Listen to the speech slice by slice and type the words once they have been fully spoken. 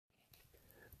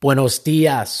Buenos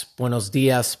dias, buenos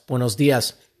dias, buenos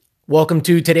dias. Welcome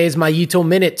to today's Mayito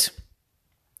Minute.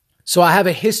 So I have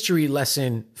a history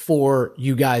lesson for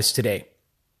you guys today.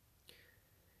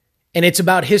 And it's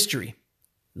about history,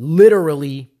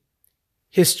 literally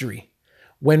history.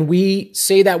 When we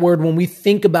say that word, when we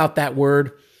think about that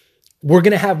word, we're going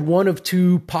to have one of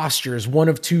two postures, one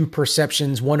of two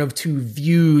perceptions, one of two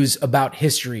views about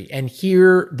history. And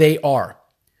here they are.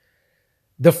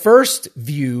 The first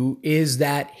view is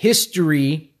that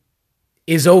history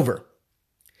is over.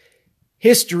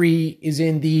 History is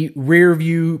in the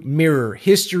rearview mirror.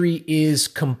 History is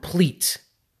complete.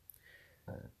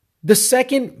 The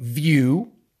second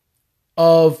view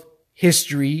of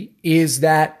history is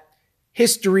that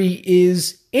history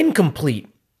is incomplete.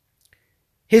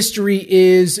 History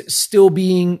is still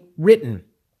being written.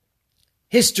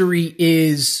 History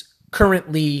is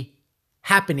currently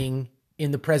happening in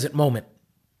the present moment.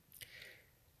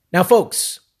 Now,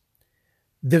 folks,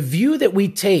 the view that we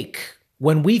take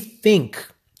when we think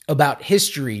about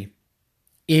history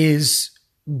is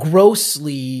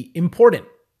grossly important.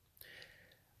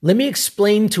 Let me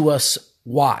explain to us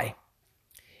why.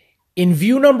 In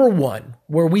view number one,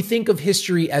 where we think of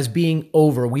history as being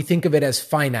over, we think of it as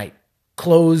finite,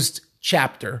 closed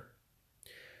chapter.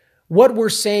 What we're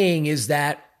saying is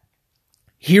that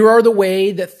here are the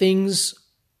way that things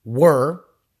were,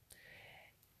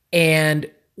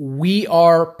 and we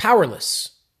are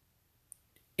powerless.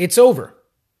 It's over.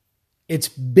 It's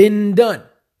been done.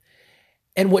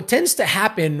 And what tends to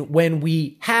happen when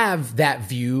we have that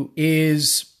view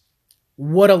is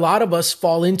what a lot of us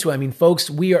fall into. I mean, folks,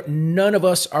 none of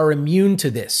us are immune to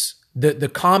this.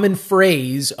 The common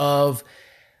phrase of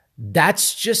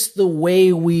that's just the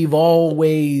way we've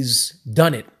always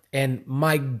done it. And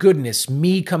my goodness,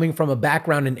 me coming from a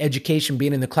background in education,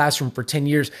 being in the classroom for 10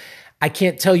 years, I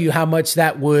can't tell you how much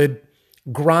that would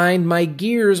grind my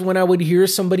gears when I would hear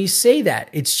somebody say that.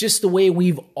 It's just the way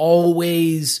we've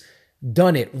always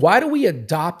done it. Why do we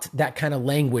adopt that kind of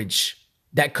language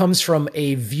that comes from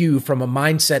a view, from a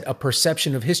mindset, a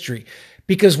perception of history?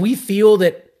 Because we feel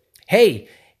that, hey,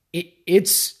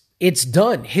 it's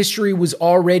done. History was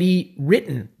already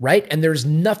written, right? And there's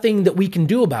nothing that we can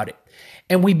do about it.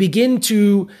 And we begin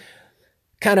to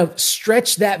kind of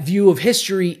stretch that view of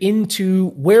history into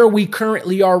where we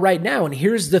currently are right now. And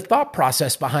here's the thought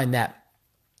process behind that.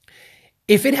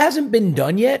 If it hasn't been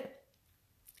done yet,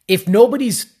 if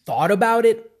nobody's thought about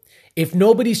it, if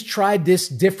nobody's tried this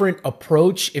different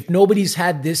approach, if nobody's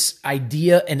had this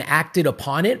idea and acted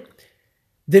upon it,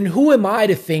 then who am I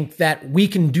to think that we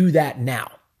can do that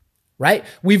now? Right?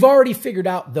 We've already figured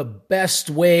out the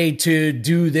best way to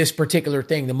do this particular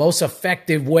thing, the most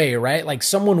effective way, right? Like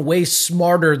someone way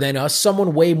smarter than us,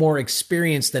 someone way more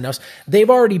experienced than us.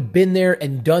 They've already been there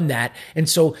and done that. And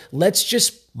so let's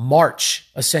just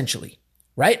march, essentially,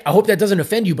 right? I hope that doesn't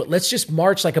offend you, but let's just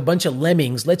march like a bunch of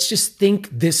lemmings. Let's just think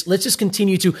this. Let's just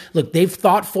continue to look. They've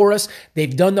thought for us.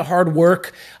 They've done the hard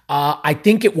work. I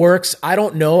think it works. I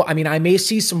don't know. I mean, I may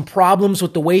see some problems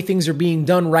with the way things are being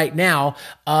done right now.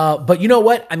 But you know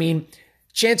what? I mean,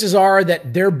 chances are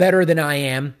that they're better than I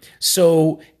am.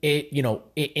 So,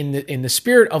 in the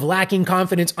spirit of lacking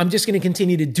confidence, I'm just going to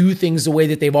continue to do things the way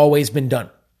that they've always been done.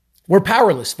 We're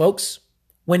powerless, folks.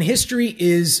 When history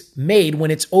is made,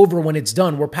 when it's over, when it's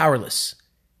done, we're powerless.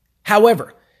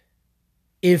 However,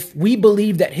 if we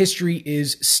believe that history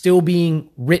is still being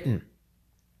written,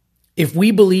 if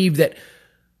we believe that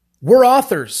we're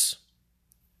authors,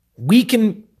 we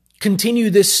can continue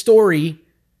this story,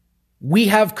 we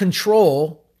have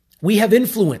control, we have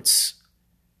influence,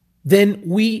 then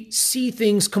we see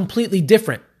things completely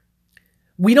different.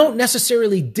 We don't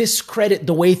necessarily discredit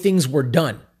the way things were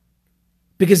done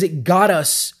because it got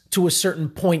us to a certain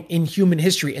point in human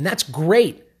history. And that's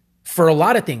great for a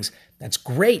lot of things. That's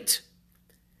great.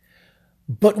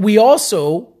 But we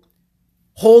also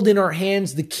hold in our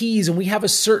hands the keys, and we have a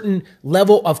certain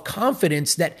level of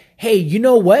confidence that, hey, you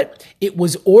know what? It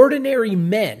was ordinary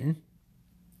men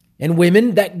and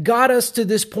women that got us to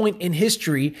this point in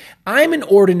history. I'm an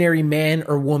ordinary man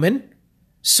or woman,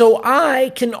 so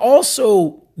I can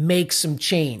also make some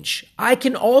change. I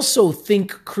can also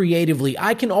think creatively.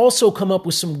 I can also come up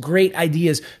with some great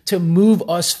ideas to move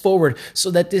us forward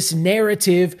so that this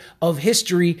narrative of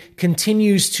history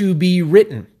continues to be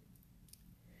written.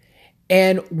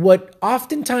 And what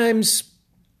oftentimes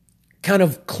kind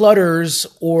of clutters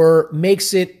or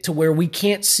makes it to where we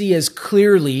can't see as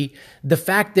clearly the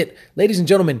fact that, ladies and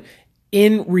gentlemen,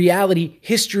 in reality,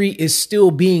 history is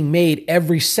still being made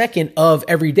every second of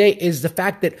every day is the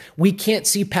fact that we can't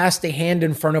see past the hand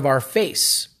in front of our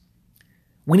face.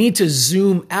 We need to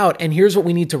zoom out. And here's what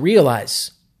we need to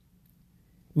realize.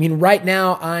 I mean, right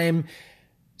now I'm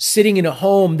sitting in a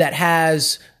home that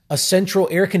has a central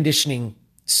air conditioning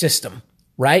system,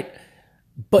 right?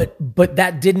 But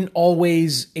that didn't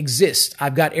always exist.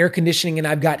 I've got air conditioning and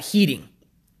I've got heating,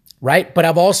 right? But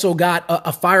I've also got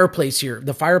a fireplace here.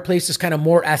 The fireplace is kind of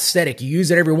more aesthetic. You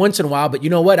use it every once in a while, but you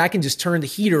know what? I can just turn the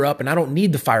heater up and I don't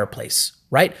need the fireplace,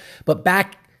 right? But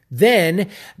back then,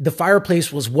 the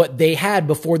fireplace was what they had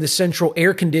before the central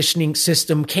air conditioning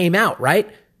system came out, right?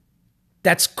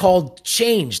 That's called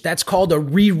change. That's called a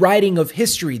rewriting of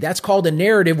history. That's called a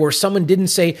narrative where someone didn't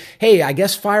say, hey, I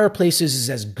guess fireplaces is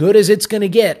as good as it's going to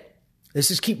get. Let's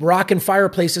just keep rocking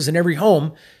fireplaces in every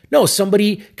home. No,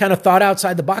 somebody kind of thought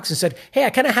outside the box and said, hey, I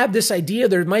kind of have this idea.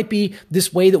 There might be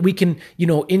this way that we can,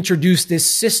 introduce this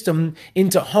system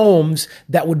into homes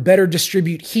that would better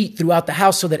distribute heat throughout the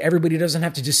house so that everybody doesn't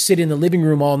have to just sit in the living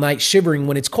room all night shivering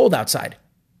when it's cold outside,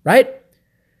 right?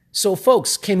 So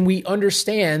folks, can we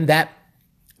understand that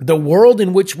the world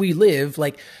in which we live,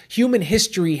 like human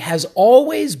history, has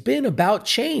always been about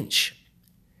change.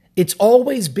 It's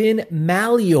always been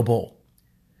malleable.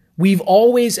 We've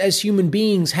always, as human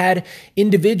beings, had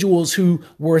individuals who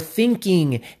were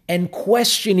thinking and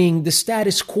questioning the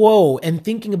status quo and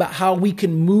thinking about how we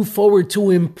can move forward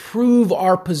to improve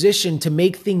our position, to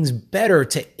make things better,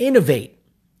 to innovate.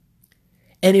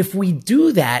 And if we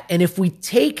do that, and if we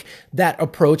take that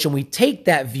approach and we take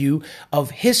that view of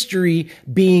history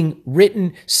being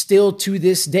written still to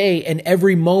this day and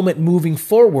every moment moving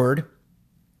forward,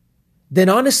 then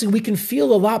honestly, we can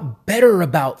feel a lot better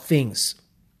about things.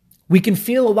 We can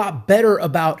feel a lot better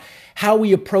about how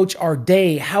we approach our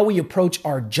day, how we approach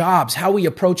our jobs, how we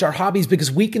approach our hobbies,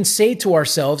 because we can say to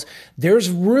ourselves,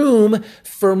 there's room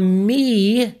for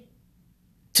me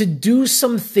to do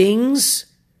some things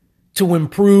to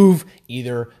improve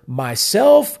either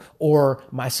myself or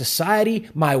my society,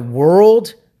 my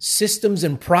world, systems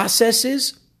and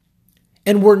processes.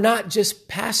 And we're not just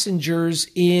passengers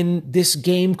in this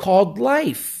game called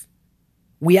life.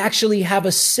 We actually have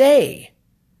a say.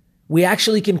 We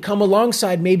actually can come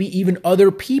alongside maybe even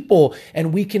other people,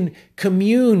 and we can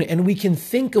commune and we can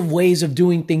think of ways of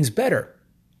doing things better.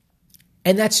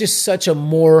 And that's just such a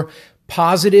more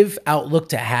positive outlook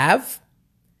to have.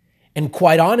 And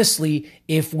quite honestly,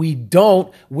 if we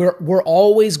don't, we're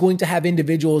always going to have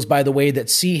individuals, by the way, that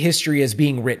see history as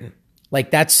being written.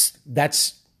 Like that's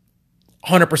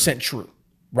 100% true,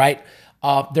 right?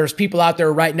 There's people out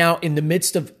there right now in the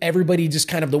midst of everybody, just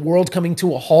kind of the world coming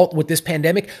to a halt with this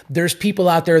pandemic. There's people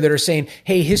out there that are saying,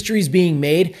 hey, history's being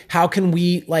made. How can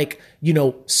we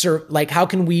how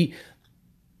can we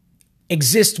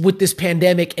exist with this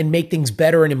pandemic and make things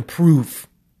better and improve?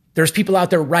 There's people out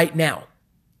there right now,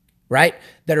 right,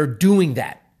 that are doing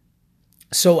that.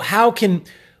 So how can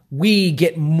we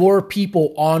get more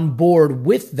people on board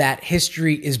with that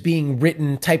history is being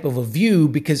written type of a view?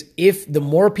 Because if the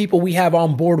more people we have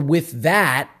on board with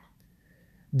that,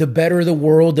 the better the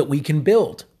world that we can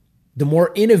build, the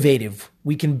more innovative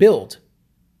we can build.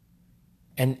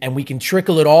 And we can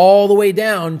trickle it all the way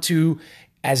down to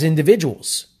as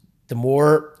individuals, the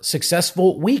more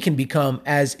successful we can become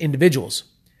as individuals.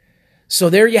 So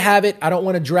there you have it. I don't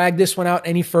want to drag this one out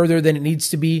any further than it needs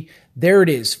to be. There it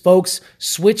is, folks,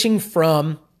 switching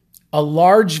from a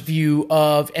large view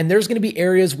of, and there's going to be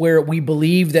areas where we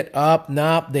believe that,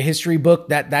 the history book,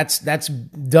 that's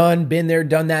done, been there,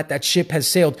 done that, that ship has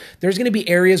sailed. There's going to be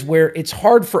areas where it's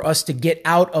hard for us to get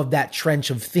out of that trench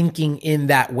of thinking in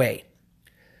that way.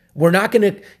 We're not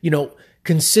going to,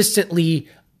 consistently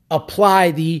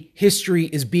apply the history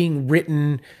is being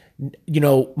written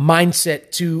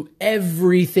mindset to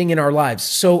everything in our lives.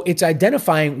 So it's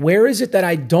identifying, where is it that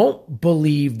I don't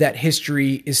believe that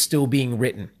history is still being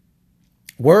written?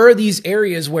 Where are these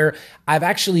areas where I've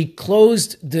actually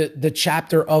closed the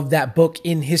chapter of that book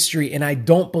in history, and I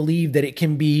don't believe that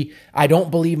I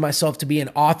don't believe myself to be an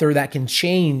author that can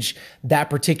change that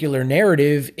particular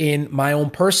narrative in my own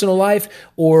personal life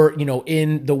or,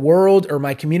 in the world or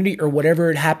my community or whatever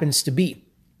it happens to be.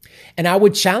 And I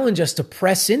would challenge us to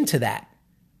press into that.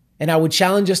 And I would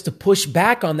challenge us to push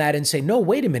back on that and say, no,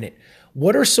 wait a minute.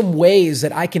 What are some ways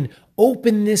that I can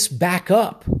open this back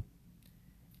up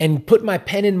and put my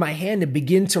pen in my hand and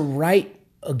begin to write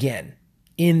again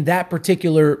in that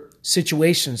particular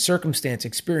situation, circumstance,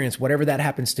 experience, whatever that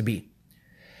happens to be?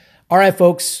 All right,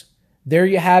 folks, there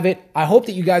you have it. I hope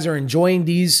that you guys are enjoying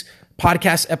these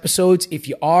podcast episodes. If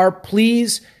you are,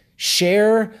 please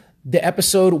share the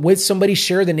episode with somebody,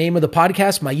 share the name of the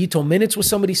podcast, Mayito Minutes, with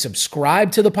somebody,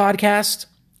 subscribe to the podcast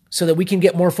so that we can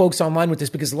get more folks online with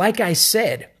this. Because like I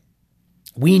said,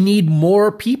 we need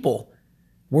more people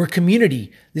We're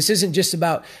community. This isn't just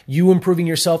about you improving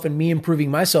yourself and me improving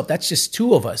myself. That's just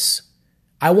two of us.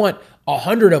 I want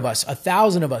 100 of us,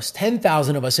 1,000 of us,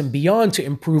 10,000 of us and beyond to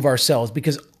improve ourselves,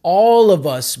 because all of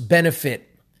us benefit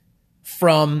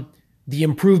from the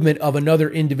improvement of another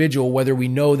individual, whether we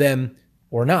know them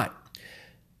or not.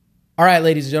 All right,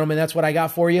 ladies and gentlemen, that's what I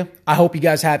got for you. I hope you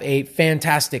guys have a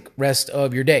fantastic rest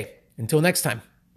of your day. Until next time.